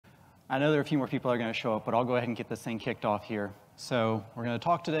I know there are a few more people that are going to show up, but I'll go ahead and get this thing kicked off here. So we're going to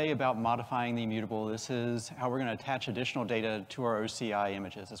talk today about modifying the immutable. This is how we're going to attach additional data to our OCI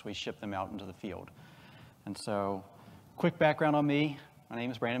images as we ship them out into the field. And so quick background on me. My name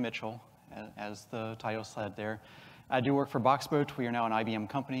is Brandon Mitchell, as the title said there. I do work for BoxBoat. We are now an IBM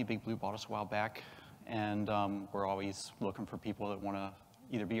company. Big Blue bought us a while back. And we're always looking for people that want to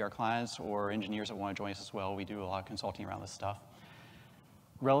either be our clients or engineers that want to join us as well. We do a lot of consulting around this stuff.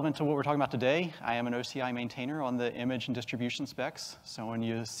 Relevant to what we're talking about today, I am an OCI maintainer on the image and distribution specs. So when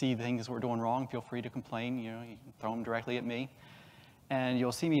you see things we're doing wrong, feel free to complain. You can throw them directly at me. And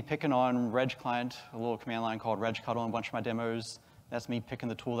you'll see me picking on reg client, a little command line called regctl in a bunch of my demos. That's me picking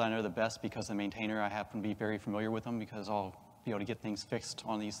the tool that I know the best because the maintainer, I happen to be very familiar with them because I'll be able to get things fixed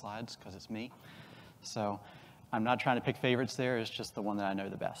on these slides because it's me. So I'm not trying to pick favorites there. It's just the one that I know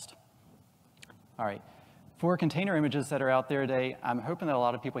the best. All right. For container images that are out there today, I'm hoping that a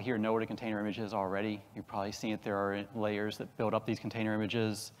lot of people here know what a container image is already. You've probably seen it. There are layers that build up these container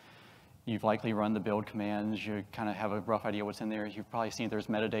images. You've likely run the build commands. You kind of have a rough idea what's in there. You've probably seen there's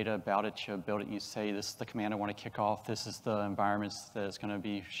metadata about it. You build it and you say, this is the command I want to kick off. This is the environments that it's going to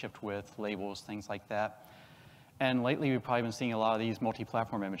be shipped with, labels, things like that. And lately, we've probably been seeing a lot of these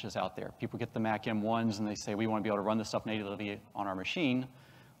multi-platform images out there. People get the Mac M1s and they say, we want to be able to run this stuff natively on our machine.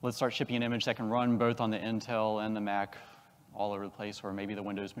 Let's start shipping an image that can run both on the Intel and the Mac all over the place, or maybe the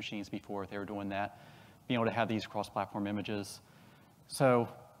Windows machines before if they were doing that, being able to have these cross-platform images. So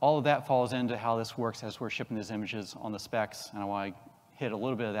all of that falls into how this works as we're shipping these images on the specs, and I want to hit a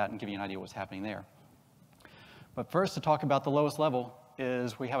little bit of that and give you an idea of what's happening there. But first, to talk about the lowest level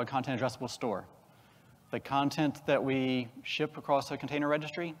is we have a content addressable store. The content that we ship across a container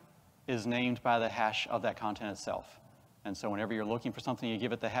registry is named by the hash of that content itself. And so whenever you're looking for something, you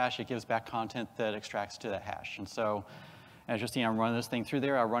give it the hash, it gives back content that extracts to that hash. And so as you're seeing, I'm running this thing through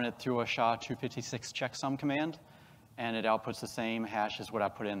there. I run it through a SHA-256 checksum command, and it outputs the same hash as what I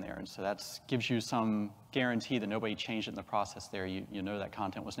put in there. And so that gives you some guarantee that nobody changed it in the process there. You know that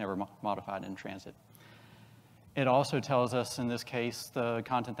content was never modified in transit. It also tells us, in this case, the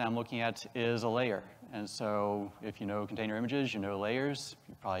content that I'm looking at is a layer. And so if you know container images, you know layers.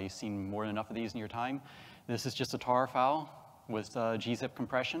 You've probably seen more than enough of these in your time. This is just a tar file with gzip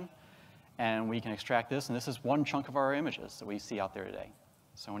compression. And we can extract this. And this is one chunk of our images that we see out there today.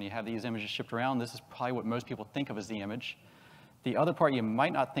 So when you have these images shipped around, this is probably what most people think of as the image. The other part you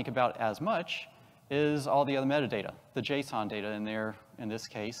might not think about as much is all the other metadata, the JSON data in there in this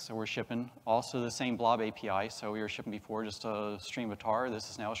case. So we're shipping also the same blob API. So we were shipping before just a stream of tar. This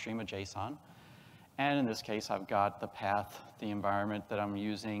is now a stream of JSON. And in this case, I've got the path, the environment that I'm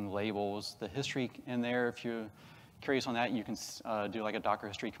using, labels, the history in there. If you're curious on that, you can do like a Docker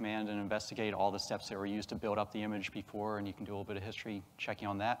history command and investigate all the steps that were used to build up the image before, and you can do a little bit of history checking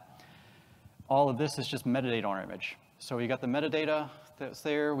on that. All of this is just metadata on our image. So we got the metadata that's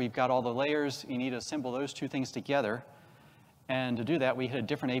there. We've got all the layers. You need to assemble those two things together. And to do that, we hit a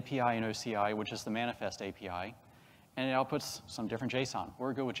different API in OCI, which is the manifest API. And it outputs some different JSON.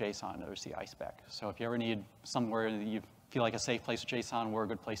 We're good with JSON in OCI spec. So if you ever need somewhere that you feel like a safe place with JSON, we're a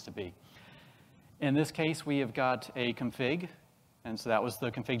good place to be. In this case, we have got a config. And so that was the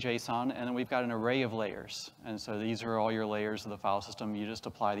config JSON. And then we've got an array of layers. And so these are all your layers of the file system. You just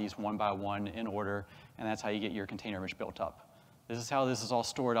apply these one by one in order. And that's how you get your container image built up. This is how this is all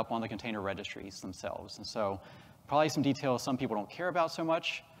stored up on the container registries themselves. And so probably some details some people don't care about so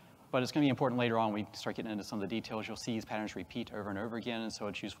much. But it's going to be important later on when we start getting into some of the details. You'll see these patterns repeat over and over again, and so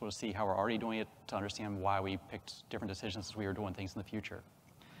it's useful to see how we're already doing it to understand why we picked different decisions as we were doing things in the future.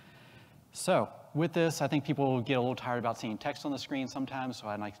 So with this, I think people get a little tired about seeing text on the screen sometimes, so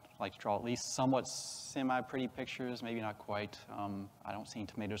I'd like to draw at least somewhat semi-pretty pictures, maybe not quite. I don't see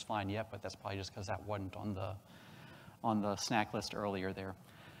tomatoes flying yet, but that's probably just because that wasn't on the snack list earlier there.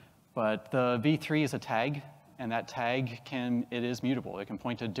 But the v3 is a tag. And that tag it is mutable. It can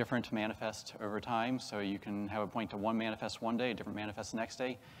point to different manifests over time. So you can have it point to one manifest one day, a different manifest the next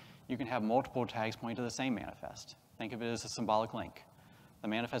day. You can have multiple tags point to the same manifest. Think of it as a symbolic link. The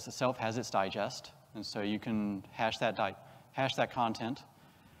manifest itself has its digest. And so you can hash that content.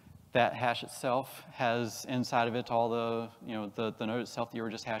 That hash itself has inside of it all the node itself that you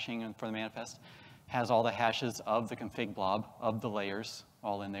were just hashing for the manifest has all the hashes of the config blob, of the layers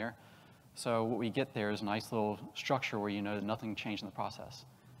all in there. So what we get there is a nice little structure where you know that nothing changed in the process.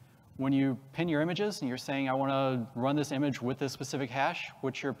 When you pin your images and you're saying, I want to run this image with this specific hash,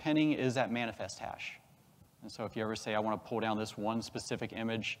 what you're pinning is that manifest hash. And so if you ever say, I want to pull down this one specific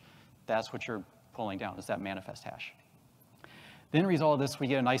image, that's what you're pulling down, is that manifest hash. Then result of this, we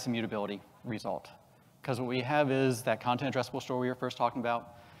get a nice immutability result. Because what we have is that content addressable store we were first talking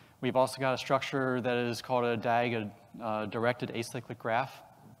about. We've also got a structure that is called a DAG, a directed acyclic graph.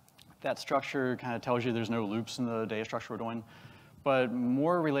 That structure kind of tells you there's no loops in the data structure we're doing. But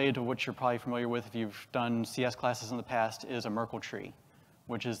more related to what you're probably familiar with if you've done CS classes in the past is a Merkle tree,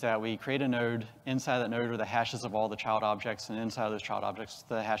 which is that we create a node. Inside that node are the hashes of all the child objects, and inside of those child objects,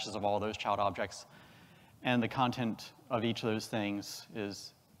 the hashes of all those child objects. And the content of each of those things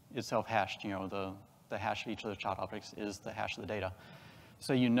is itself hashed. You know, the hash of each of those child objects is the hash of the data.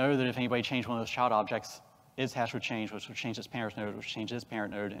 So you know that if anybody changed one of those child objects, its hash would change, which would change its parent node, which would change its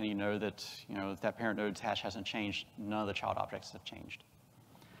parent node, and you know that, if that parent node's hash hasn't changed, none of the child objects have changed.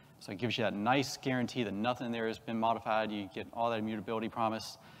 So it gives you that nice guarantee that nothing in there has been modified. You get all that immutability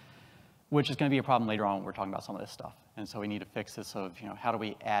promise, which is going to be a problem later on when we're talking about some of this stuff. And so we need to fix this of, how do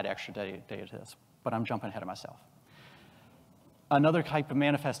we add extra data to this? But I'm jumping ahead of myself. Another type of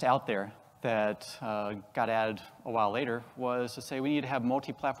manifest out there that got added a while later was to say we need to have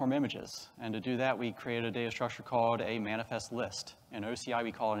multi-platform images. And to do that, we created a data structure called a manifest list. In OCI,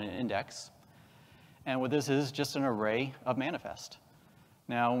 we call it an index. And what this is just an array of manifest.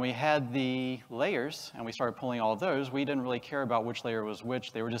 Now, when we had the layers and we started pulling all of those, we didn't really care about which layer was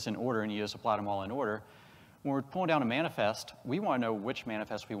which. They were just in order, and you just applied them all in order. When we're pulling down a manifest, we want to know which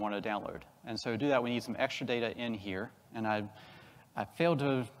manifest we want to download. And so to do that, we need some extra data in here. And I failed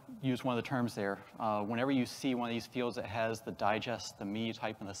to use one of the terms there. Whenever you see one of these fields that has the digest, the media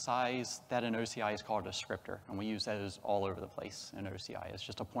type, and the size, that in OCI is called a descriptor. And we use those all over the place in OCI. It's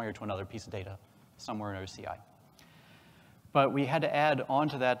just a pointer to another piece of data somewhere in OCI. But we had to add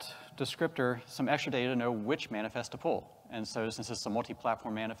onto that descriptor some extra data to know which manifest to pull. And so since it's a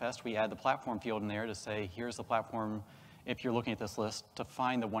multi-platform manifest, we add the platform field in there to say, here's the platform, if you're looking at this list, to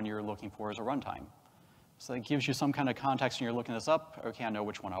find the one you're looking for as a runtime. So it gives you some kind of context when you're looking this up. OK, I know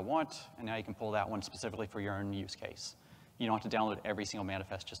which one I want, and now you can pull that one specifically for your own use case. You don't have to download every single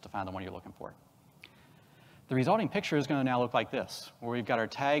manifest just to find the one you're looking for. The resulting picture is going to now look like this, where we've got our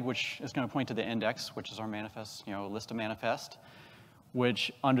tag, which is going to point to the index, which is our manifest, list of manifest, which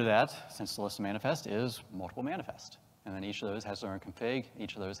under that, since the list of manifest, is multiple manifest. And then each of those has their own config.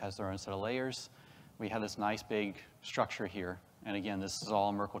 Each of those has their own set of layers. We have this nice big structure here. And again, this is all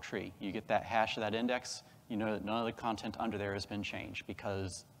a Merkle tree. You get that hash of that index, you know that none of the content under there has been changed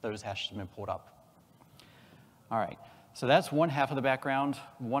because those hashes have been pulled up. All right. So that's one half of the background.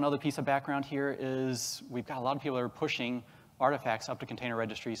 One other piece of background here is we've got a lot of people that are pushing artifacts up to container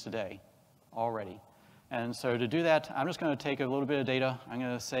registries today already. And so to do that, I'm just going to take a little bit of data. I'm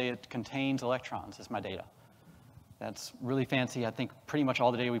going to say it contains electrons as my data. That's really fancy. I think pretty much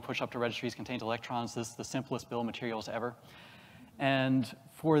all the data we push up to registries contains electrons. This is the simplest bill of materials ever. And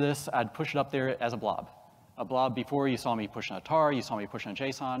for this, I'd push it up there as a blob. A blob, before you saw me pushing a tar, you saw me pushing a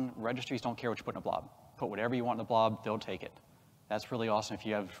JSON. Registries don't care what you put in a blob. Put whatever you want in the blob, they'll take it. That's really awesome if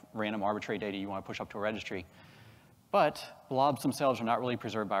you have random arbitrary data you want to push up to a registry. But blobs themselves are not really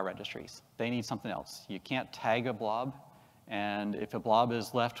preserved by registries. They need something else. You can't tag a blob, and if a blob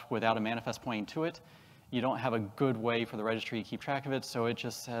is left without a manifest pointing to it, you don't have a good way for the registry to keep track of it, so it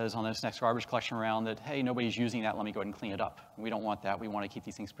just says on this next garbage collection round that, hey, nobody's using that, let me go ahead and clean it up. We don't want that. We want to keep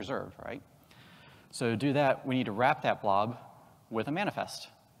these things preserved, right? So to do that, we need to wrap that blob with a manifest.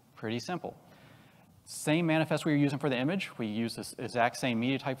 Pretty simple. Same manifest we were using for the image. We use this exact same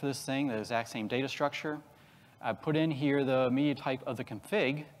media type for this thing, the exact same data structure. I put in here the media type of the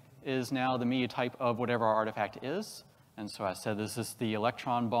config is now the media type of whatever our artifact is. And so I said this is the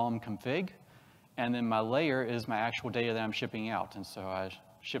electron BOM config. And then my layer is my actual data that I'm shipping out. And so I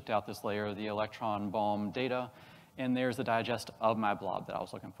shipped out this layer of the electron BOM data. And there's the digest of my blob that I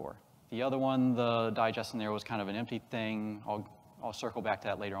was looking for. The other one, the digest in there was kind of an empty thing. I'll circle back to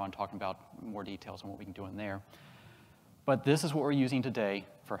that later on, talking about more details on what we can do in there. But this is what we're using today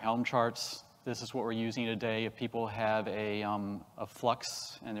for Helm charts. This is what we're using today if people have a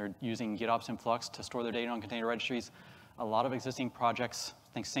Flux and they're using GitOps and Flux to store their data on container registries. A lot of existing projects,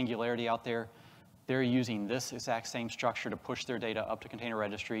 think Singularity out there, they're using this exact same structure to push their data up to container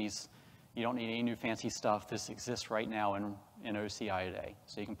registries. You don't need any new fancy stuff. This exists right now in OCI today.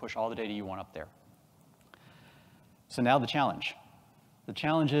 So you can push all the data you want up there. So now the challenge. The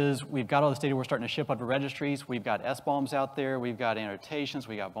challenge is we've got all this data we're starting to ship up to registries. We've got SBOMs out there. We've got annotations.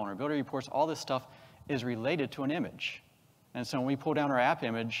 We've got vulnerability reports. All this stuff is related to an image. And so when we pull down our app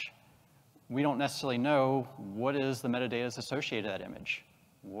image, we don't necessarily know what is the metadata that's associated to that image.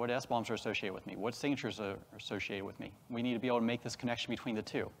 What SBOMs are associated with me? What signatures are associated with me? We need to be able to make this connection between the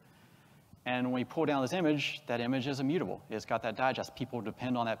two. And when we pull down this image, that image is immutable. It's got that digest. People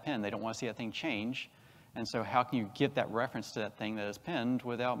depend on that pin. They don't want to see that thing change. And so how can you get that reference to that thing that is pinned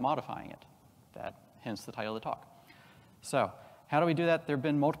without modifying it? That, hence the title of the talk. So How do we do that? There have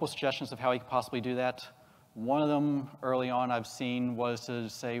been multiple suggestions of how we could possibly do that. One of them early on I've seen was to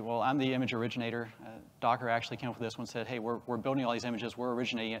say, well, I'm the image originator. Docker actually came up with this one and said, hey, we're building all these images, we're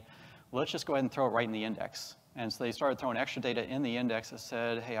originating it. Let's just go ahead and throw it right in the index. And so they started throwing extra data in the index that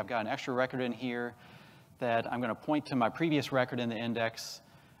said, hey, I've got an extra record in here that I'm going to point to my previous record in the index.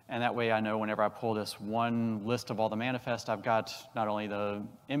 And that way I know whenever I pull this one list of all the manifest, I've got not only the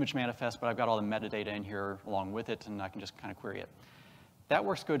image manifest, but I've got all the metadata in here along with it, and I can just kind of query it. That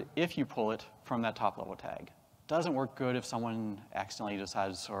works good if you pull it from that top level tag. Doesn't work good if someone accidentally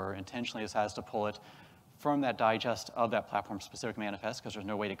decides or intentionally decides to pull it from that digest of that platform specific manifest, because there's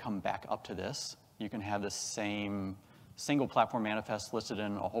no way to come back up to this. You can have the same single platform manifest listed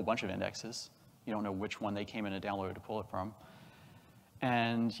in a whole bunch of indexes. You don't know which one they came in and downloaded to pull it from.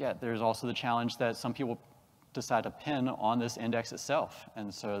 And yeah, there's also the challenge that some people decide to pin on this index itself.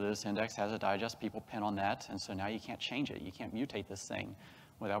 And so this index has a digest, people pin on that, and so now you can't change it. You can't mutate this thing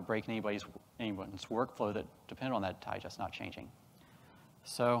without breaking anyone's workflow that depend on that digest not changing.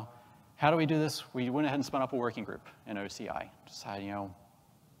 So how do we do this? We went ahead and spun up a working group in OCI. Decided,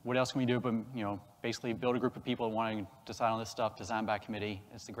 what else can we do but, basically build a group of people that want to decide on this stuff, design by committee.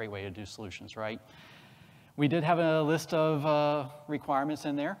 It's a great way to do solutions, right? We did have a list of requirements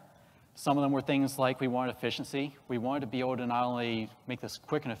in there. Some of them were things like we wanted efficiency. We wanted to be able to not only make this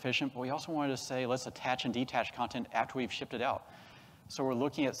quick and efficient, but we also wanted to say, let's attach and detach content after we've shipped it out. So we're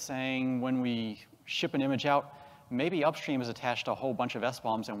looking at saying when we ship an image out, maybe upstream is attached to a whole bunch of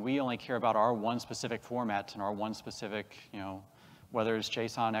SBOMs, and we only care about our one specific format and our one specific, whether it's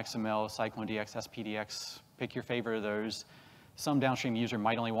JSON, XML, CycloneDX, SPDX, pick your favorite of those. Some downstream user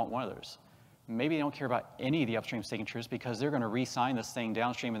might only want one of those. Maybe they don't care about any of the upstream signatures because they're going to re-sign this thing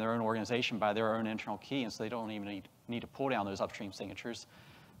downstream in their own organization by their own internal key, and so they don't even need to pull down those upstream signatures.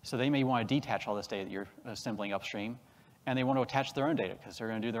 So they may want to detach all this data that you're assembling upstream, and they want to attach their own data because they're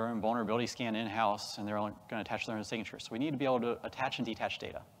going to do their own vulnerability scan in-house, and they're going to attach their own signatures. So we need to be able to attach and detach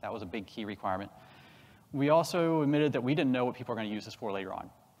data. That was a big key requirement. We also admitted that we didn't know what people are going to use this for later on.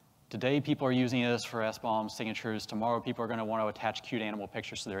 Today, people are using this for SBOM signatures. Tomorrow, people are going to want to attach cute animal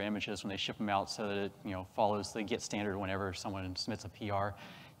pictures to their images when they ship them out so that it follows the GET standard whenever someone submits a PR.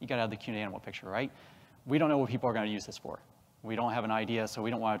 You got to have the cute animal picture, right? We don't know what people are going to use this for. We don't have an idea, so we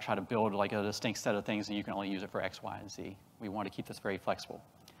don't want to try to build like a distinct set of things and you can only use it for X, Y, and Z. We want to keep this very flexible.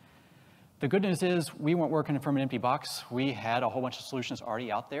 The good news is we weren't working from an empty box. We had a whole bunch of solutions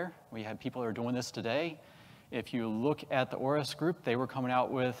already out there. We had people that are doing this today. If you look at the ORIS group, they were coming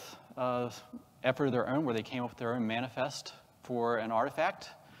out with effort of their own where they came up with their own manifest for an artifact.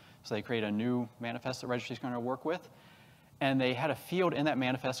 So they created a new manifest that registry is going to work with. And they had a field in that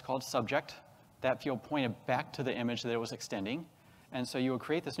manifest called subject. That field pointed back to the image that it was extending. And so you would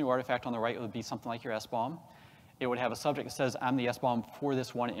create this new artifact on the right. It would be something like your SBOM. It would have a subject that says, I'm the SBOM for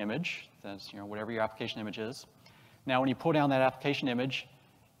this one image. That's whatever your application image is. Now, when you pull down that application image,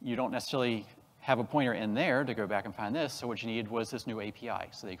 you don't necessarily have a pointer in there to go back and find this. So what you needed was this new API.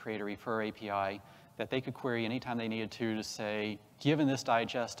 So they created a refer API that they could query anytime they needed to say, given this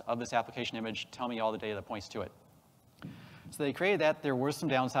digest of this application image, tell me all the data that points to it. So they created that. There were some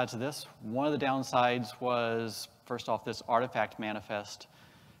downsides to this. One of the downsides was, first off, this artifact manifest,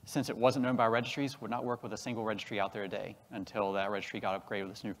 since it wasn't known by registries, would not work with a single registry out there today until that registry got upgraded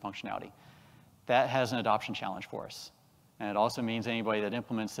with this new functionality. That has an adoption challenge for us. And it also means anybody that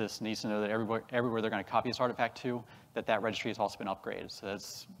implements this needs to know that everywhere they're going to copy this artifact to, that registry has also been upgraded. So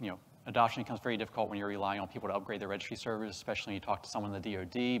that's, adoption becomes very difficult when you're relying on people to upgrade their registry servers, especially when you talk to someone in the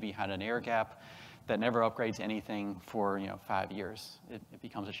DoD behind an air gap that never upgrades anything for 5 years. It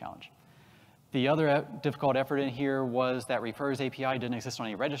becomes a challenge. The other difficult effort in here was that refers API didn't exist on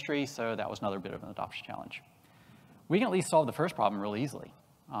any registry, so that was another bit of an adoption challenge. We can at least solve the first problem really easily.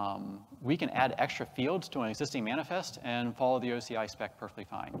 We can add extra fields to an existing manifest and follow the OCI spec perfectly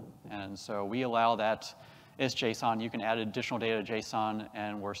fine. And so we allow that it's JSON. You can add additional data to JSON,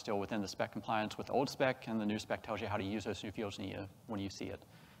 and we're still within the spec compliance with the old spec, and the new spec tells you how to use those new fields when you see it.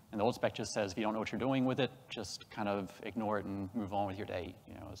 And the old spec just says if you don't know what you're doing with it, just kind of ignore it and move on with your day.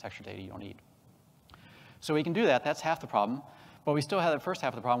 It's extra data you don't need. So we can do that. That's half the problem. But we still have the first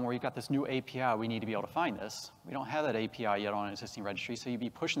half of the problem where you've got this new API. We need to be able to find this. We don't have that API yet on an existing registry, so you'd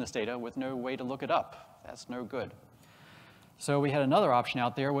be pushing this data with no way to look it up. That's no good. So we had another option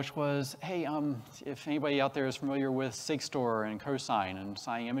out there, which was, hey, if anybody out there is familiar with SigStore and Cosign and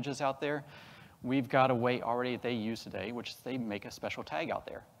signing images out there, we've got a way already that they use today, which is they make a special tag out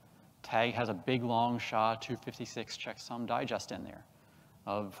there. Tag has a big, long SHA-256 checksum digest in there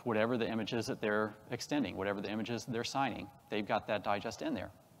of whatever the images that they're extending, whatever the images they're signing. They've got that digest in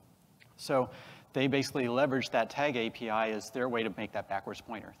there. So they basically leveraged that tag API as their way to make that backwards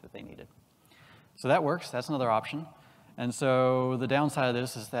pointer that they needed. So that works. That's another option. And so the downside of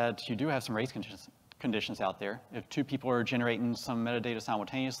this is that you do have some race conditions out there. If two people are generating some metadata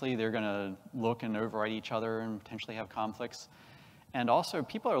simultaneously, they're going to look and overwrite each other and potentially have conflicts. And also,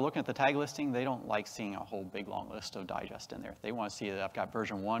 people are looking at the tag listing. They don't like seeing a whole big, long list of digest in there. They want to see that I've got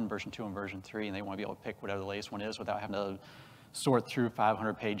version 1, version 2, and version 3, and they want to be able to pick whatever the latest one is without having to sort through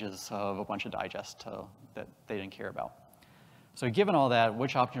 500 pages of a bunch of digest that they didn't care about. So given all that,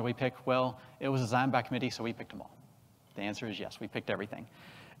 which option did we pick? Well, it was designed by committee, so we picked them all. The answer is yes, we picked everything,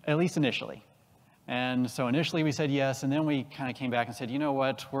 at least initially. And so initially we said yes, and then we kind of came back and said, you know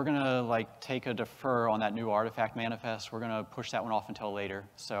what, we're going to take a defer on that new artifact manifest. We're going to push that one off until later.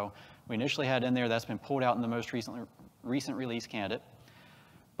 So we initially had in there, that's been pulled out in the most recent release candidate.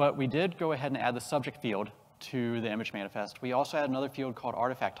 But we did go ahead and add the subject field to the image manifest. We also had another field called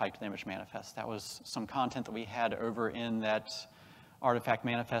artifact type to the image manifest. That was some content that we had over in that artifact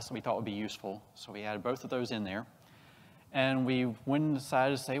manifest that we thought would be useful. So we added both of those in there. And we went and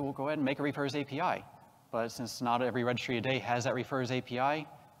decided to say, we'll go ahead and make a refers API. But since not every registry today has that refers API,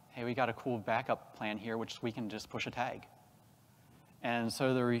 hey, we got a cool backup plan here, which we can just push a tag. And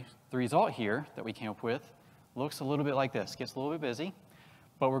so the result here that we came up with looks a little bit like this. Gets a little bit busy.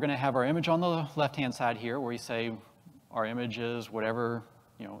 But we're going to have our image on the left-hand side here, where we say our image is whatever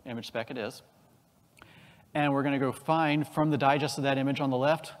image spec it is. And we're going to go find from the digest of that image on the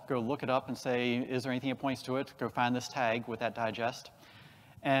left, go look it up and say, is there anything that points to it? Go find this tag with that digest.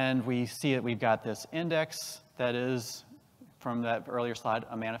 And we see that we've got this index that is, from that earlier slide,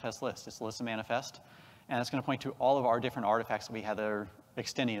 a manifest list. It's a list of manifest. And it's going to point to all of our different artifacts that we have that are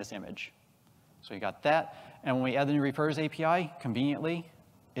extending this image. So you got that. And when we add the new refers API, conveniently,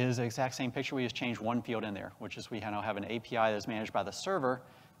 is the exact same picture. We just changed one field in there, which is we now have an API that is managed by the server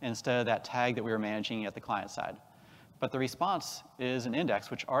instead of that tag that we were managing at the client side. But the response is an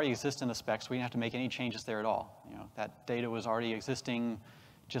index, which already exists in the specs. We didn't have to make any changes there at all. That data was already existing,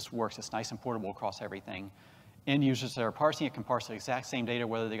 just works. It's nice and portable across everything. End users that are parsing it can parse the exact same data,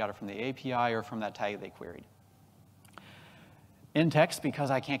 whether they got it from the API or from that tag that they queried. In text, because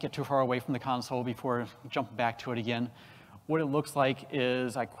I can't get too far away from the console before jumping back to it again, what it looks like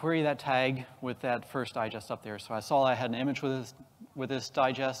is I query that tag with that first digest up there. So I saw I had an image with this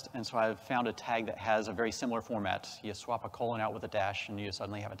digest, and so I found a tag that has a very similar format. You swap a colon out with a dash, and you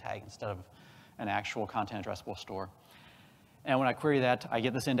suddenly have a tag instead of an actual content addressable store. And when I query that, I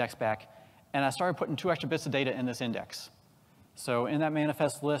get this index back, and I started putting 2 extra bits of data in this index. So in that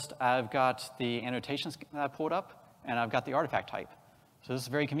manifest list, I've got the annotations that I pulled up, and I've got the artifact type. So this is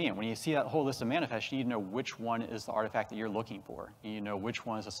very convenient. When you see that whole list of manifests, you need to know which one is the artifact that you're looking for. You need to know which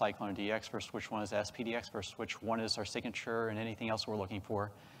one is a Cyclone DX versus which one is SPDX versus which one is our signature and anything else we're looking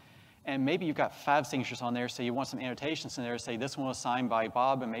for. And maybe you've got 5 signatures on there, so you want some annotations in there. Say this one was signed by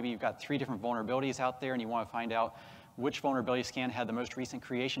Bob, and maybe you've got 3 different vulnerabilities out there, and you want to find out which vulnerability scan had the most recent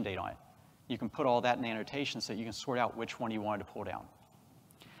creation date on it. You can put all that in the annotations so you can sort out which one you wanted to pull down.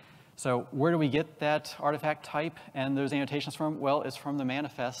 So where do we get that artifact type and those annotations from? Well, it's from the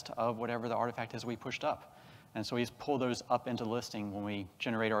manifest of whatever the artifact is we pushed up. And so we just pull those up into listing when we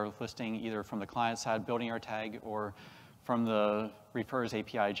generate our listing, either from the client side building our tag or from the refers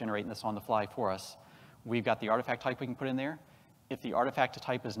API generating this on the fly for us. We've got the artifact type we can put in there. If the artifact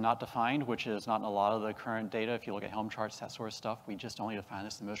type is not defined, which is not in a lot of the current data, if you look at Helm charts, that sort of stuff, we just only define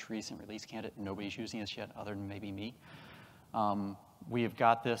this in the most recent release candidate. Nobody's using this yet other than maybe me. We've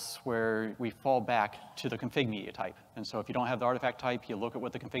got this where we fall back to the config media type. And so if you don't have the artifact type, you look at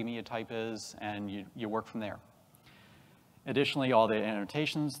what the config media type is, and you work from there. Additionally, all the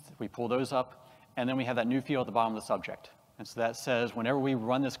annotations, we pull those up, and then we have that new field at the bottom of the subject. And so that says whenever we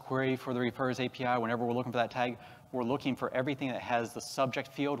run this query for the refers API, whenever we're looking for that tag, we're looking for everything that has the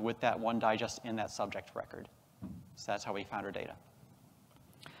subject field with that one digest in that subject record. So that's how we found our data.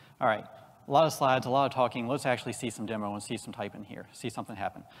 All right. A lot of slides, a lot of talking. Let's actually see some demo and see some type in here, see something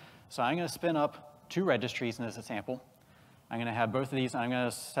happen. So I'm going to spin up 2 registries in this example. I'm going to have both of these. I'm going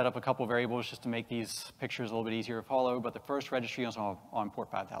to set up a couple variables just to make these pictures a little bit easier to follow. But the first registry is on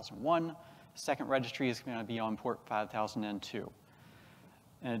port 5001. Second registry is going to be on port 5002.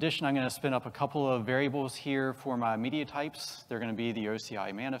 In addition, I'm going to spin up a couple of variables here for my media types. They're going to be the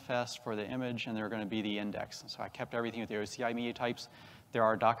OCI manifest for the image, and they're going to be the index. So I kept everything with the OCI media types. There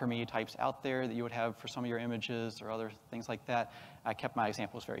are Docker media types out there that you would have for some of your images or other things like that. I kept my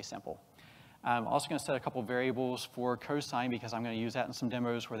examples very simple. I'm also going to set a couple variables for cosign because I'm going to use that in some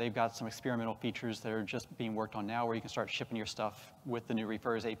demos where they've got some experimental features that are just being worked on now where you can start shipping your stuff with the new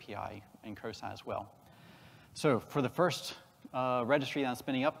refers API and cosign as well. So for the first registry that I'm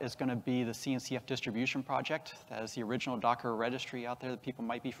spinning up is going to be the CNCF distribution project. That is the original Docker registry out there that people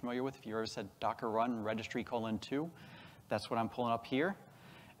might be familiar with. If you ever said Docker run registry:2, that's what I'm pulling up here.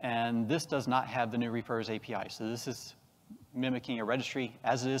 And this does not have the new refers API. So this is mimicking a registry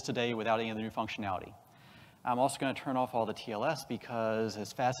as it is today without any of the new functionality. I'm also going to turn off all the TLS because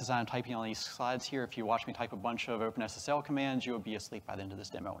as fast as I'm typing on these slides here, if you watch me type a bunch of OpenSSL commands, you will be asleep by the end of this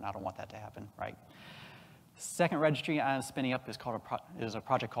demo, and I don't want that to happen, right? Second registry I'm spinning up is a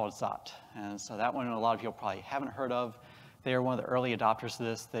project called Zot. And so that one a lot of you probably haven't heard of. They are one of the early adopters of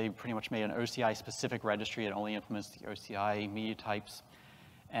this. They pretty much made an OCI-specific registry. It only implements the OCI media types.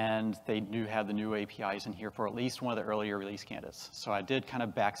 And they do have the new APIs in here for at least one of the earlier release candidates. So I did kind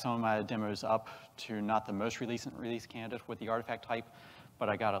of back some of my demos up to not the most recent release candidate with the artifact type, but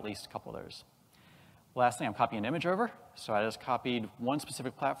I got at least a couple of those. Lastly, I'm copying an image over. So I just copied one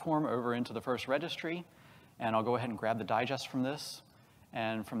specific platform over into the first registry. And I'll go ahead and grab the digest from this.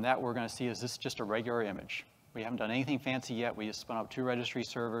 And from that, we're going to see, is this just a regular image? We haven't done anything fancy yet. We just spun up 2 registry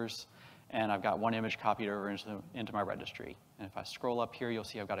servers. And I've got one image copied over into my registry. And if I scroll up here, you'll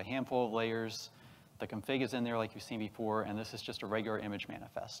see I've got a handful of layers. The config is in there like you've seen before. And this is just a regular image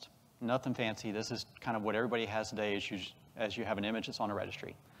manifest. Nothing fancy. This is kind of what everybody has today as you have an image that's on a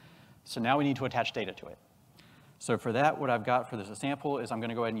registry. So now we need to attach data to it. So for that, what I've got for this example is I'm going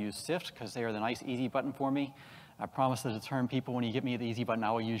to go ahead and use Sift because they are the nice easy button for me. I promise to determine people when you get me the easy button,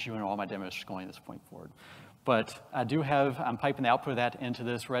 I will use you in all my demos going this point forward. But I'm piping the output of that into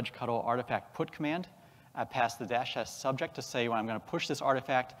this regctl artifact put command. I pass the -s subject to say when I'm going to push this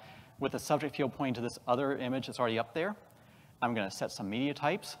artifact with the subject field pointing to this other image that's already up there. I'm going to set some media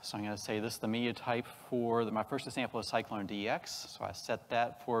types. So I'm going to say this is the media type for my first example is Cyclone DX. So I set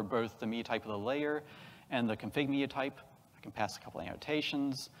that for both the media type of the layer and the config media type. I can pass a couple of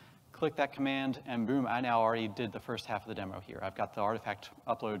annotations, click that command, and boom, I now already did the first half of the demo here. I've got the artifact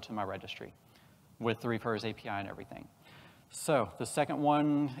uploaded to my registry with the refers API and everything. So the second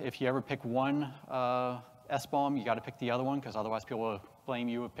one, if you ever pick one SBOM, you got to pick the other one because otherwise people will blame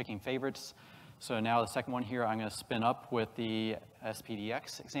you of picking favorites. So now the second one here, I'm going to spin up with the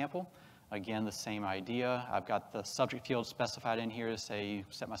SPDX example. Again, the same idea. I've got the subject field specified in here to say,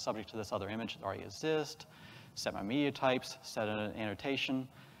 set my subject to this other image that already exists, set my media types, set an annotation.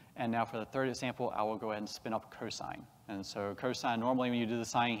 And now for the third example, I will go ahead and spin up cosine. And so cosine, normally when you do the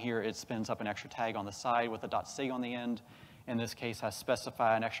signing here, it spins up an extra tag on the side with a .sig on the end. In this case, I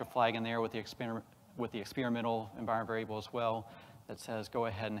specify an extra flag in there with the experimental environment variable as well that says go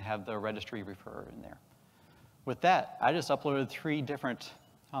ahead and have the registry refer in there. With that, I just uploaded 3 different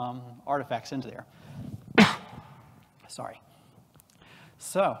artifacts into there. Sorry.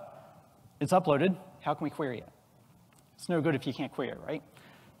 So it's uploaded. How can we query it? It's no good if you can't query it, right?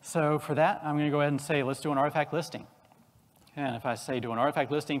 So for that, I'm going to go ahead and say, let's do an artifact listing. And if I say do an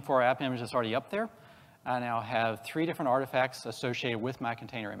artifact listing for our app image that's already up there, I now have 3 different artifacts associated with my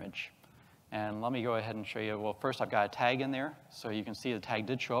container image. And let me go ahead and show you. Well, first I've got a tag in there. So you can see the tag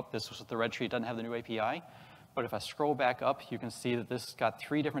did show up. This was the registry. It doesn't have the new API. But if I scroll back up, you can see that this got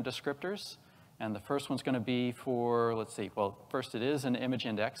 3 different descriptors. And the first one's going to be for, let's see, well, first it is an image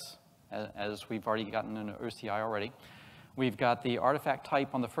index, as we've already gotten an OCI already. We've got the artifact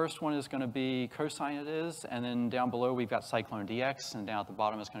type on the first one is going to be cosine it is. And then down below, we've got Cyclone DX. And down at the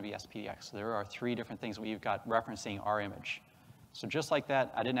bottom is going to be SPDX. So there are 3 different things that we've got referencing our image. So just like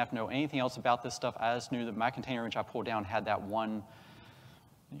that, I didn't have to know anything else about this stuff. I just knew that my container image I pulled down had that one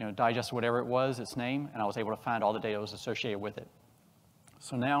digest, whatever it was, its name, and I was able to find all the data that was associated with it.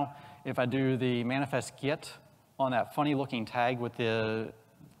 So now, if I do the manifest get on that funny looking tag with the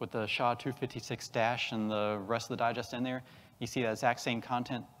SHA-256 dash and the rest of the digest in there, you see that exact same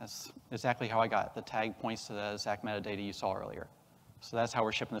content. That's exactly how I got it. The tag points to the exact metadata you saw earlier. So that's how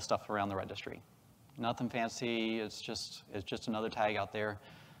we're shipping this stuff around the registry. Nothing fancy, it's just another tag out there.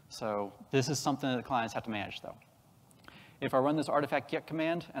 So this is something that the clients have to manage though. If I run this artifact get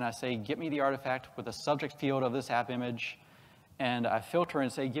command and I say, get me the artifact with the subject field of this app image, and I filter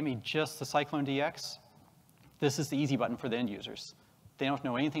and say, give me just the Cyclone DX, this is the easy button for the end users. They don't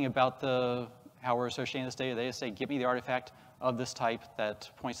know anything about how we're associating this data. They just say, give me the artifact of this type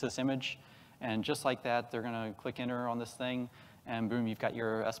that points to this image. And just like that, they're going to click enter on this thing, and boom, you've got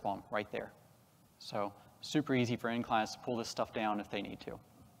your SBOM right there. So super easy for end clients to pull this stuff down if they need to.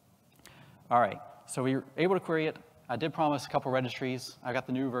 All right, so we were able to query it. I did promise a couple registries. I got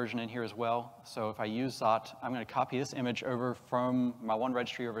the new version in here as well. So if I use Zot, I'm going to copy this image over from my one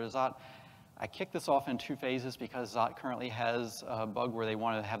registry over to Zot. I kicked this off in 2 phases because Zot currently has a bug where they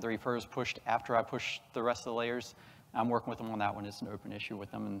want to have the refers pushed after I push the rest of the layers. I'm working with them on that one. It's an open issue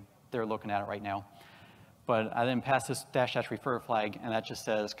with them, and they're looking at it right now. But I then pass this -- refer flag, and that just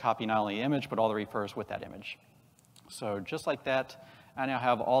says copy not only the image, but all the refers with that image. So just like that, I now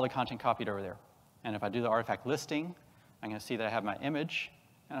have all the content copied over there. And if I do the artifact listing, I'm going to see that I have my image,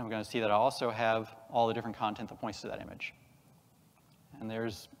 and I'm going to see that I also have all the different content that points to that image. And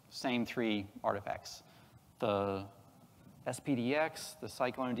there's same 3 artifacts: the SPDX, the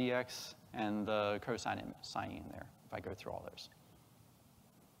Cyclone DX, and the cosine signing in there, if I go through all those.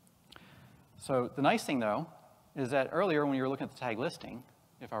 So the nice thing, though, is that earlier when you were looking at the tag listing,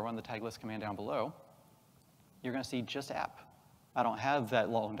 if I run the tag list command down below, you're going to see just app. I don't have that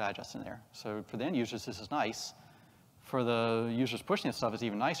long digest in there. So for the end users, this is nice. For the users pushing this stuff, it's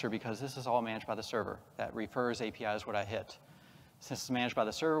even nicer because this is all managed by the server. That refers API is what I hit. Since it's managed by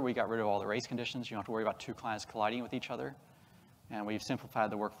the server, we got rid of all the race conditions. You don't have to worry about 2 clients colliding with each other. And we've simplified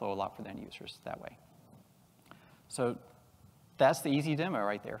the workflow a lot for the end users that way. So that's the easy demo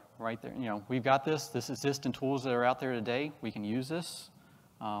right there. You know, we've got this. This exists in tools that are out there today. We can use this.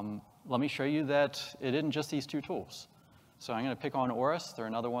 Let me show you that it isn't just these 2 tools. So I'm going to pick on Oris. They're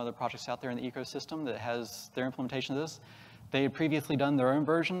another one of the projects out there in the ecosystem that has their implementation of this. They had previously done their own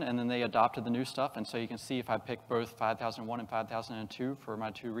version, and then they adopted the new stuff. And so you can see if I pick both 5001 and 5002 for my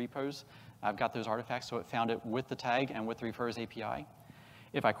 2 repos, I've got those artifacts, so it found it with the tag and with the refers API.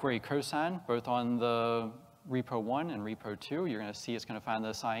 If I query cosine, both on the repo 1 and repo 2, you're going to see it's going to find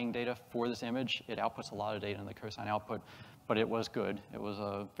the signing data for this image. It outputs a lot of data in the cosine output, but it was good. It was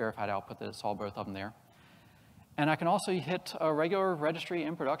a verified output that it saw both of them there. And I can also hit a regular registry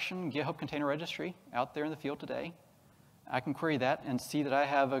in production, GitHub container registry out there in the field today. I can query that and see that I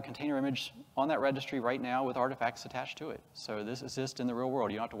have a container image on that registry right now with artifacts attached to it. So this exists in the real world.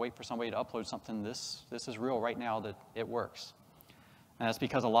 You don't have to wait for somebody to upload something. This is real right now that it works. And that's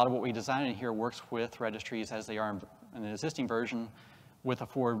because a lot of what we design in here works with registries as they are in the existing version with a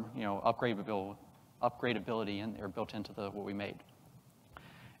forward, upgradability in there built into what we made.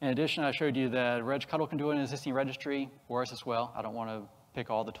 In addition, I showed you that regctl can do an existing registry, Oris as well. I don't want to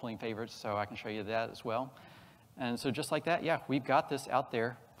pick all the tooling favorites, so I can show you that as well. And so just like that, yeah, we've got this out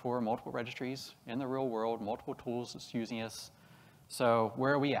there for multiple registries in the real world, multiple tools that's using us. So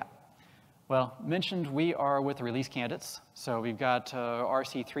where are we at? Well, mentioned we are with the release candidates. So we've got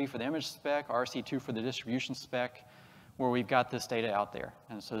RC3 for the image spec, RC2 for the distribution spec, where we've got this data out there.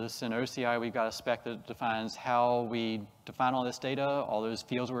 And so this in OCI, we've got a spec that defines how we define all this data, all those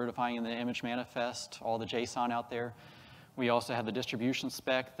fields we're defining in the image manifest, all the JSON out there. We also have the distribution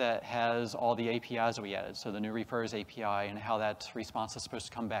spec that has all the APIs that we added. So the new refers API and how that response is supposed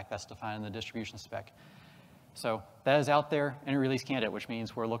to come back, that's defined in the distribution spec. So that is out there in a release candidate, which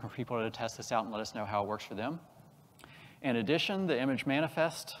means we're looking for people to test this out and let us know how it works for them. In addition, the image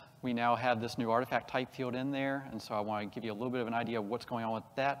manifest, we now have this new artifact type field in there. And so I want to give you a little bit of an idea of what's going on with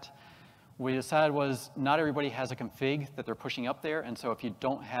that. What we decided was not everybody has a config that they're pushing up there. And so if you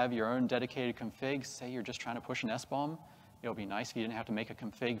don't have your own dedicated config, say you're just trying to push an SBOM, it would be nice if you didn't have to make a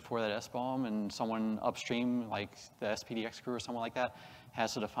config for that SBOM and someone upstream, like the SPDX crew or someone like that,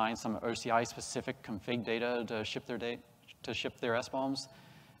 has to define some OCI-specific config data to ship their SBOMs.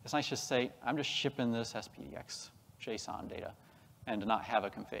 It's nice to just say, I'm just shipping this SPDX JSON data and to not have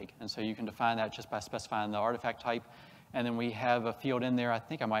a config. And so you can define that just by specifying the artifact type. And then we have a field in there, I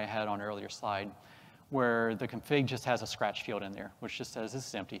think I might have had on an earlier slide, where the config just has a scratch field in there, which just says this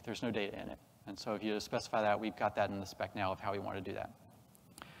is empty, there's no data in it. And so if you specify that, we've got that in the spec now of how we want to do that.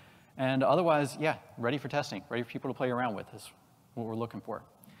 And otherwise, yeah, ready for testing, ready for people to play around with is what we're looking for.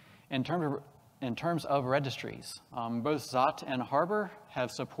 In terms of registries, both Zot and Harbor have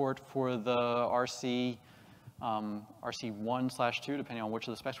support for the RC1/2, depending on which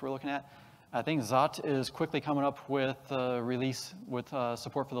of the specs we're looking at. I think Zot is quickly coming up with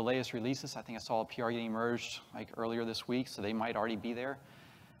support for the latest releases. I think I saw a PR getting merged like earlier this week, so they might already be there.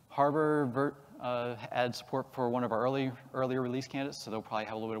 Harbor had support for one of our earlier release candidates, so they'll probably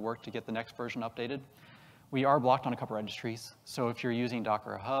have a little bit of work to get the next version updated. We are blocked on a couple registries. So if you're using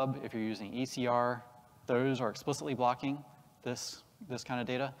Docker Hub, if you're using ECR, those are explicitly blocking this kind of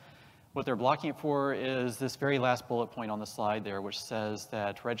data. What they're blocking it for is this very last bullet point on the slide there, which says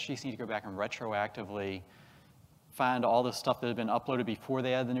that registries need to go back and retroactively find all the stuff that had been uploaded before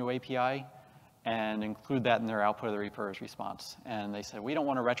they add the new API and include that in their output of the refers response. And they said, we don't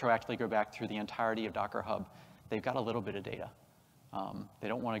want to retroactively go back through the entirety of Docker Hub. They've got a little bit of data. They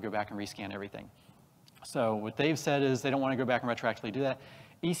don't want to go back and rescan everything. So what they've said is they don't want to go back and retroactively do that.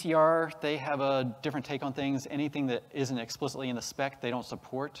 ECR, they have a different take on things. Anything that isn't explicitly in the spec, they don't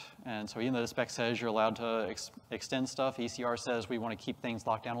support. And so even though the spec says you're allowed to extend stuff, ECR says we want to keep things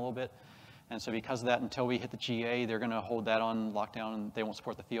locked down a little bit. And so because of that, until we hit the GA, they're going to hold that on lockdown, and they won't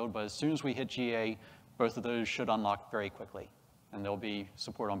support the field. But as soon as we hit GA, both of those should unlock very quickly, and there'll be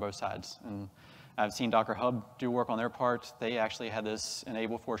support on both sides. And I've seen Docker Hub do work on their part. They actually had this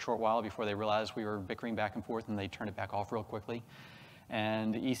enabled for a short while before they realized we were bickering back and forth, and they turned it back off real quickly.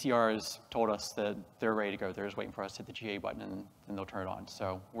 And ECR has told us that they're ready to go. They're just waiting for us to hit the GA button, and then they'll turn it on.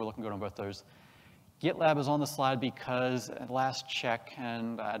 So we're looking good on both those. GitLab is on the slide because at last check,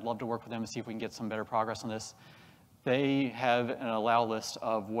 and I'd love to work with them and see if we can get some better progress on this, they have an allow list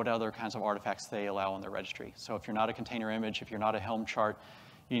of what other kinds of artifacts they allow on their registry. So if you're not a container image, if you're not a Helm chart,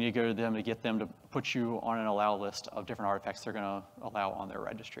 you need to go to them to get them to put you on an allow list of different artifacts they're going to allow on their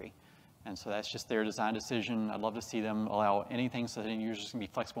registry. And so that's just their design decision. I'd love to see them allow anything so that end users can be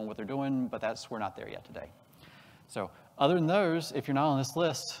flexible in what they're doing, but we're not there yet today. So other than those, if you're not on this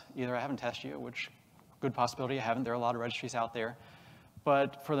list, either I haven't tested you, which good possibility I haven't. There are a lot of registries out there.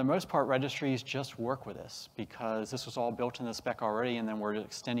 But for the most part, registries just work with this because this was all built in the spec already, and then we're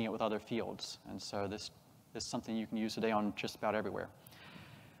extending it with other fields. And so this is something you can use today on just about everywhere.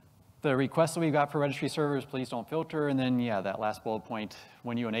 The requests that we've got for registry servers, please don't filter. And then, yeah, that last bullet point,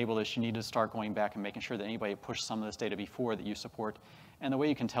 when you enable this, you need to start going back and making sure that anybody pushed some of this data before that you support. And the way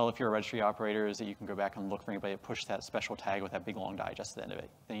you can tell if you're a registry operator is that you can go back and look for anybody that pushed that special tag with that big long digest at the end of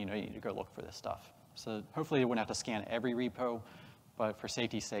it. Then you know you need to go look for this stuff. So hopefully you wouldn't have to scan every repo, but for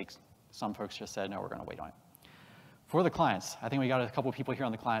safety's sake, some folks just said, no, we're going to wait on it. For the clients, I think we got a couple people here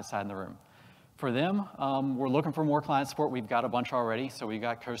on the client side in the room. For them, we're looking for more client support. We've got a bunch already. So we've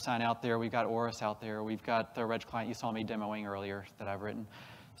got Cosign out there. We've got Oris out there. We've got the reg client you saw me demoing earlier that I've written.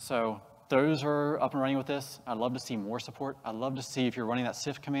 So those are up and running with this. I'd love to see more support. I'd love to see if you're running that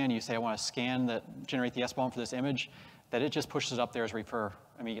SIF command, you say, I want to scan that, generate the SBOM for this image, that it just pushes it up there as refer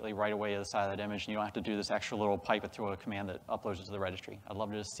immediately right away to the side of that image, and you don't have to do this extra little pipe it through a command that uploads it to the registry. I'd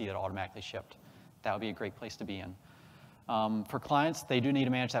love to just see it automatically shipped. That would be a great place to be in. For clients, they do need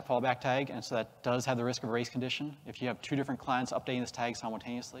to manage that fallback tag, and so that does have the risk of a race condition. If you have two different clients updating this tag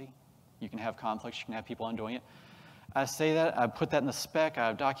simultaneously, you can have conflicts, you can have people undoing it. I say that, I put that in the spec,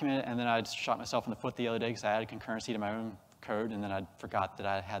 I've documented it, and then I shot myself in the foot the other day because I added concurrency to my own code, and then I forgot that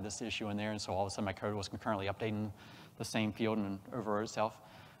I had this issue in there, and so all of a sudden my code was concurrently updating the same field and overwrote itself.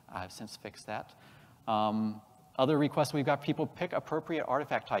 I've since fixed that. Other requests, we've got people pick appropriate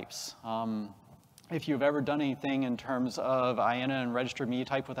artifact types. If you've ever done anything in terms of IANA and registered media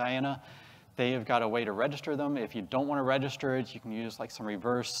type with IANA, they have got a way to register them. If you don't want to register it, you can use like some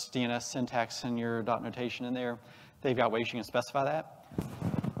reverse DNS syntax in your dot notation in there. They've got ways you can specify that.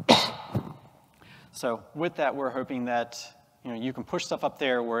 So with that, we're hoping that you can push stuff up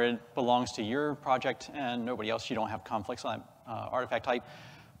there where it belongs to your project and nobody else. You don't have conflicts on that artifact type,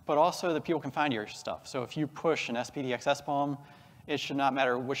 but also that people can find your stuff. So if you push an SPDX SBOM, it should not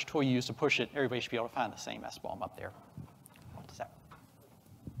matter which tool you use to push it. Everybody should be able to find the same SBOM up there. What does that?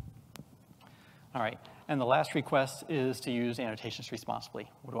 All right, and the last request is to use annotations responsibly.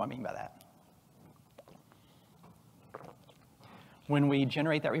 What do I mean by that? When we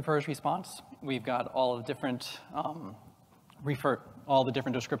generate that refers response, we've got all the different all the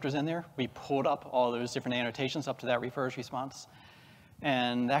different descriptors in there. We pulled up all those different annotations up to that refers response.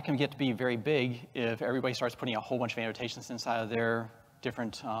 And that can get to be very big if everybody starts putting a whole bunch of annotations inside of their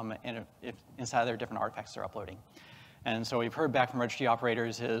different artifacts they're uploading. And so we've heard back from registry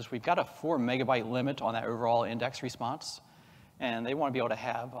operators is we've got a 4 megabyte limit on that overall index response, and they want to be able to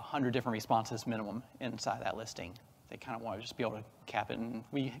have 100 different responses minimum inside that listing. They kind of want to just be able to cap it, and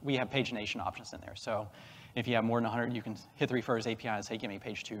we have pagination options in there. So if you have more than 100, you can hit the refers API and say, give me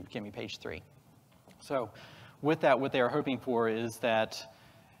page 2, give me page 3. So with that, what they are hoping for is that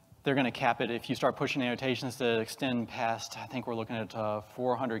they're going to cap it. If you start pushing annotations to extend past, I think we're looking at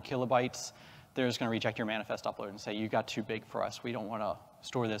 400 kilobytes, they're just going to reject your manifest upload and say, you got too big for us. We don't want to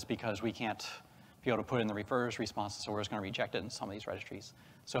store this because we can't be able to put in the refers responses, so we're just going to reject it in some of these registries.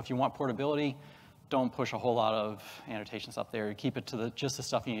 So if you want portability, don't push a whole lot of annotations up there. Keep it to just the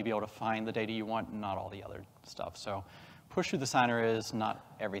stuff you need to be able to find the data you want, not all the other stuff. So push through the signer is not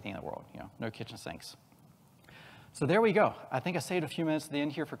everything in the world. No kitchen sinks. So there we go. I think I saved a few minutes at the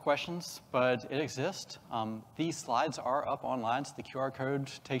end here for questions, but it exists. These slides are up online, so the QR code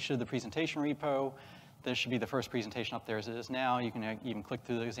takes you to the presentation repo. This should be the first presentation up there as it is now. You can even click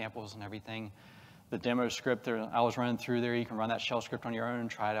through the examples and everything. The demo script I was running through there, you can run that shell script on your own,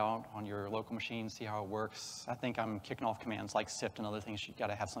 try it out on your local machine, see how it works. I think I'm kicking off commands like sift and other things. You've got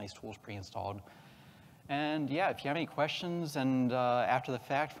to have some of these tools pre-installed. And yeah, if you have any questions and after the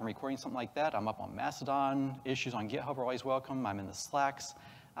fact from recording something like that, I'm up on Mastodon. Issues on GitHub are always welcome. I'm in the Slacks.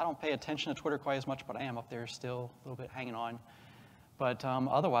 I don't pay attention to Twitter quite as much, but I am up there still, a little bit hanging on. But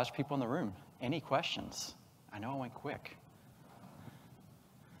otherwise, people in the room, any questions? I know I went quick.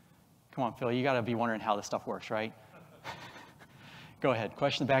 Come on, Phil, you got to be wondering how this stuff works, right? Go ahead.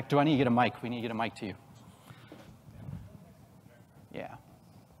 Question in the back. Do I need to get a mic? We need to get a mic to you. Yeah.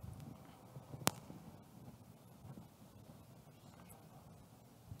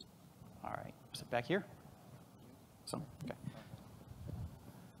 All right. Sit back here. So, okay.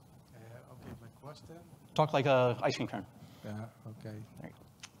 Okay, my question. Talk like a ice cream cone. Yeah, okay. There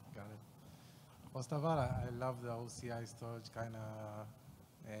you Got it. First of all, I love the OCI storage kind of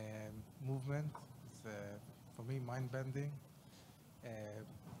movement. It's, for me, mind-bending.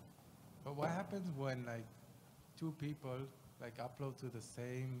 But what happens when, like, two people, like, upload to the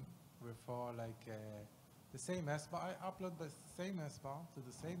same refer, like, the same SBOM? I upload the same SBOM to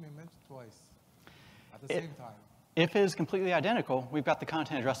the same image twice at the same time. If it is completely identical, we've got the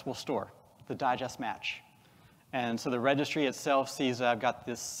content addressable store, the digest match. And so the registry itself sees that I've got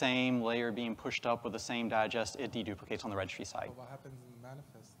this same layer being pushed up with the same digest. It deduplicates on the registry side. But what happens in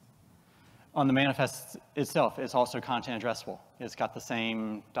manifest? On the manifest itself, it's also content addressable. It's got the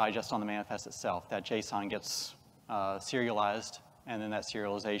same digest on the manifest itself. That JSON gets serialized, and then that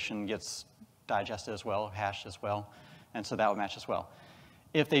serialization gets digested as well, hashed as well, and so that would match as well.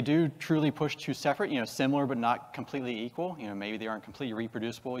 If they do truly push two separate, similar but not completely equal, maybe they aren't completely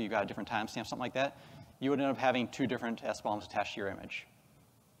reproducible, you got a different timestamp, something like that, you would end up having two different SBOMs attached to your image.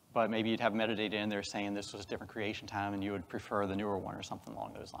 But maybe you'd have metadata in there saying this was a different creation time, and you would prefer the newer one or something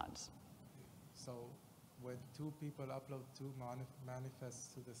along those lines. So when two people upload two manifests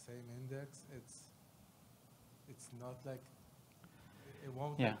to the same index, it's not like, it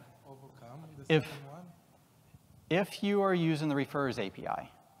won't like overcome the second one? If you are using the refers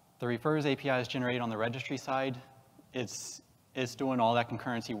API, the refers API is generated on the registry side. It's doing all that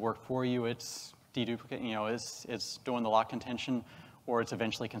concurrency work for you. It's deduplicating, it's doing the lock contention, or it's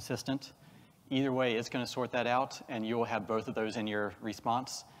eventually consistent. Either way, it's going to sort that out, and you will have both of those in your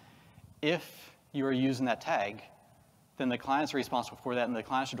response. If you are using that tag, then the clients are responsible for that, and the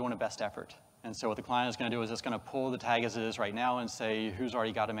clients are doing a best effort. And so what the client is going to do is it's going to pull the tag as it is right now and say who's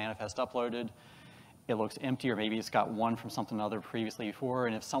already got a manifest uploaded. It looks empty, or maybe it's got one from something other previously before,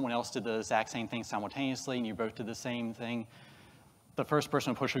 and if someone else did the exact same thing simultaneously and you both did the same thing, the first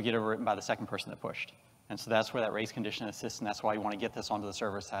person to push would get overwritten by the second person that pushed. And so that's where that race condition assists, and that's why you want to get this onto the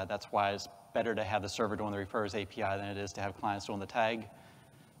server side. That's why it's better to have the server doing the refers API than it is to have clients doing the tag.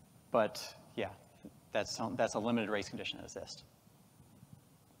 But yeah, that's a limited race condition that exists.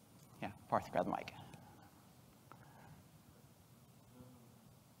 Yeah, Parth, grab the mic.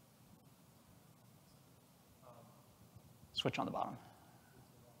 Switch on the bottom.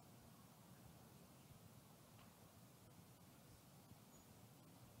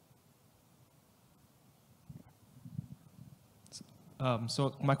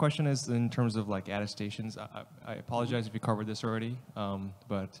 So my question is in terms of like attestations. I apologize if you covered this already,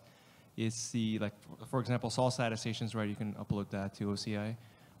 but it's the, like, for example, salsa attestations, right? You can upload that to OCI.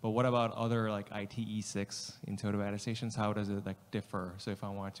 But what about other like ITE6 intuitive attestations? How does it like differ? So if I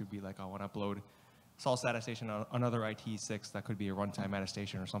want to be like, I want to upload salsa attestation on another ITE6, that could be a runtime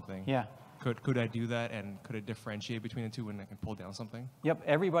attestation or something. Yeah. Could I do that, and could it differentiate between the two when I can pull down something? Yep,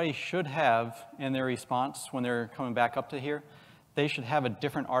 everybody should have in their response when they're coming back up to here, they should have a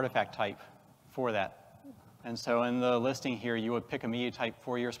different artifact type for that. And so in the listing here, you would pick a media type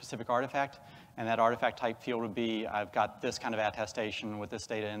for your specific artifact, and that artifact type field would be, I've got this kind of attestation with this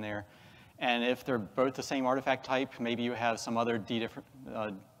data in there. And if they're both the same artifact type, maybe you have some other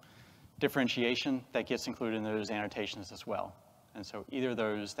differentiation that gets included in those annotations as well. And so either of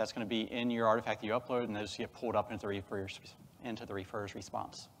those, that's going to be in your artifact that you upload, and those get pulled up into the refers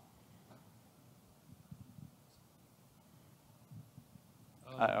response.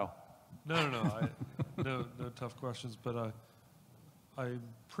 Uh-oh. No, no tough questions, but I'm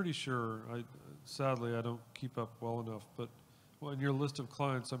pretty sure, sadly I don't keep up well enough, but in your list of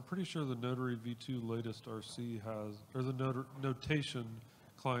clients, I'm pretty sure the Notary V2 latest RC has, or the notation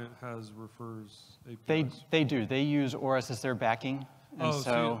client has refers APIs. They do. They use Auris as their backing. And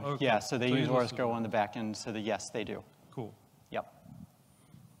okay. Yeah, so they use Auris Go on the back end, so yes, they do. Cool. Yep.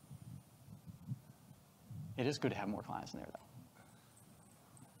 It is good to have more clients in there, though.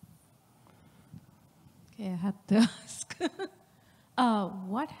 Okay, I have to ask.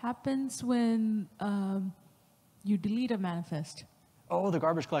 What happens when you delete a manifest? Oh, the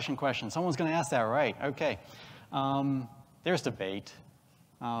garbage collection question. Someone's going to ask that, right? Okay. There's debate.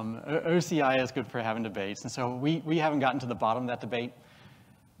 OCI is good for having debates, and so we haven't gotten to the bottom of that debate.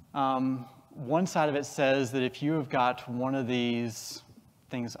 One side of it says that if you have got one of these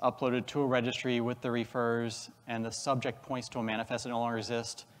things uploaded to a registry with the refers and the subject points to a manifest that no longer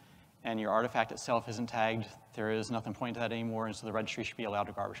exists, and your artifact itself isn't tagged, there is nothing pointing to that anymore, and so the registry should be allowed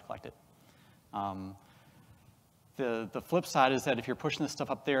to garbage collect it. The flip side is that if you're pushing this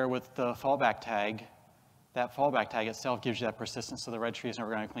stuff up there with the fallback tag, that fallback tag itself gives you that persistence, so the registry is never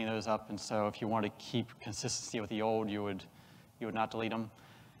going to clean those up. And so if you want to keep consistency with the old, you would not delete them.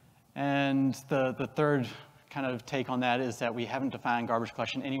 And the third kind of take on that is that we haven't defined garbage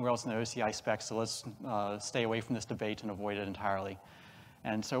collection anywhere else in the OCI specs, so let's stay away from this debate and avoid it entirely.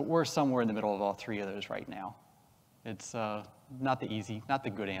 And so we're somewhere in the middle of all three of those right now. It's not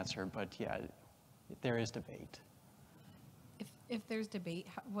the good answer, but yeah, there is debate. If there's debate,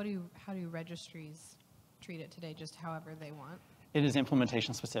 how do registries treat it today, just however they want? It is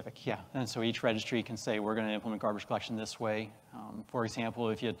implementation specific, yeah. And so each registry can say, we're going to implement garbage collection this way. For example,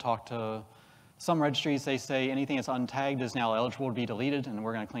 if you talk to some registries, they say anything that's untagged is now eligible to be deleted, and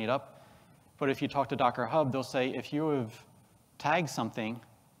we're going to clean it up. But if you talk to Docker Hub, they'll say, if you have tagged something,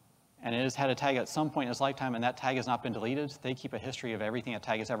 and it has had a tag at some point in its lifetime, and that tag has not been deleted, they keep a history of everything that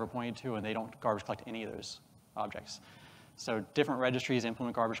tag has ever pointed to, and they don't garbage collect any of those objects. So different registries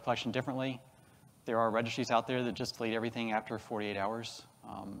implement garbage collection differently. There are registries out there that just delete everything after 48 hours.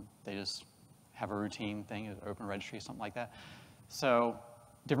 They just have a routine thing, an open registry, something like that. So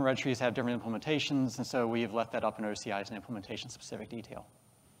different registries have different implementations, and so we have left that up in OCI as an implementation-specific detail.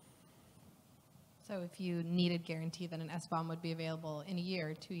 So if you needed guarantee that an SBOM would be available in a year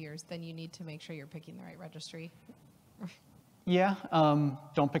or 2 years, then you need to make sure you're picking the right registry. Yeah,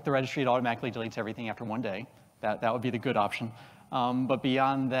 don't pick the registry. It automatically deletes everything after 1 day. That would be the good option. But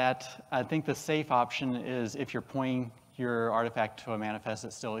beyond that, I think the safe option is if you're pointing your artifact to a manifest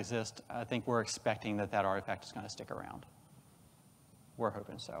that still exists, I think we're expecting that that artifact is going to stick around. We're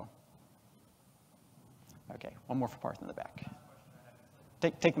hoping so. Okay, one more for Parth in the back.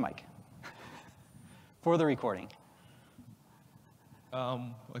 Take the mic. For the recording.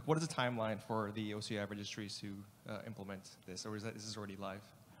 Like, what is the timeline for the OCI registries to implement this, or is this already live?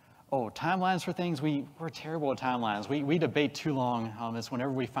 Oh, timelines for things, we're terrible at timelines. We debate too long. It's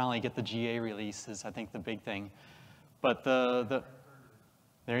whenever we finally get the GA release is, I think, the big thing. But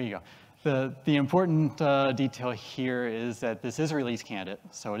there you go. The important detail here is that this is a release candidate,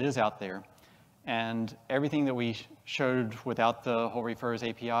 so it is out there. And everything that we showed without the whole refers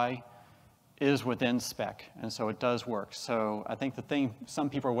API is within spec, and so it does work. So I think the thing some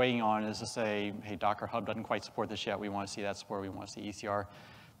people are waiting on is to say, hey, Docker Hub doesn't quite support this yet. We want to see that support. We want to see ECR.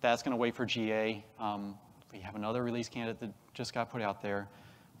 That's going to wait for GA. We have another release candidate that just got put out there.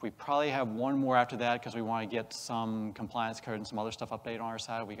 We probably have one more after that because we want to get some compliance code and some other stuff updated on our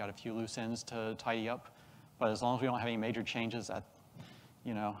side. We got a few loose ends to tidy up. But as long as we don't have any major changes,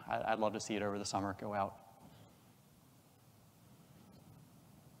 I'd love to see it over the summer go out.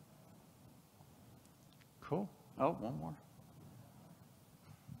 Cool. Oh, one more.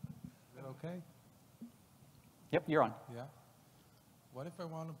 Is that okay? Yep, you're on. Yeah. What if I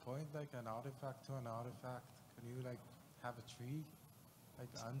want to point like an artifact to an artifact? Can you like have a tree like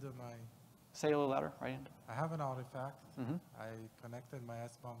under my? Say it a little louder, right? I have an artifact. Mm-hmm. I connected my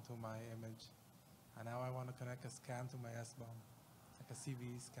SBOM to my image, and now I want to connect a scan to my SBOM, like a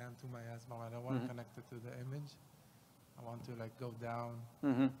CV scan to my SBOM. I don't want to connect it to the image. I want to like go down.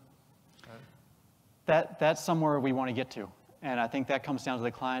 Mm-hmm. That's somewhere we want to get to. And I think that comes down to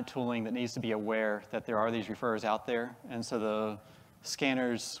the client tooling that needs to be aware that there are these referrers out there. And so the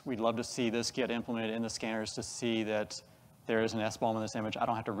scanners, we'd love to see this get implemented in the scanners to see that there is an SBOM in this image. I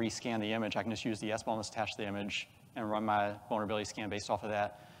don't have to rescan the image. I can just use the SBOM that's attached to the image and run my vulnerability scan based off of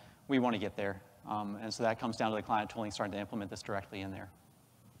that. We want to get there. And so that comes down to the client tooling starting to implement this directly in there.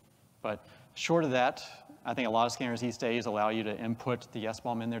 But short of that, I think a lot of scanners these days allow you to input the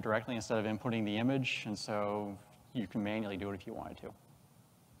SBOM in there directly instead of inputting the image. And so you can manually do it if you wanted to.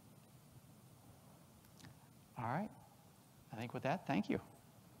 All right. I think with that, thank you.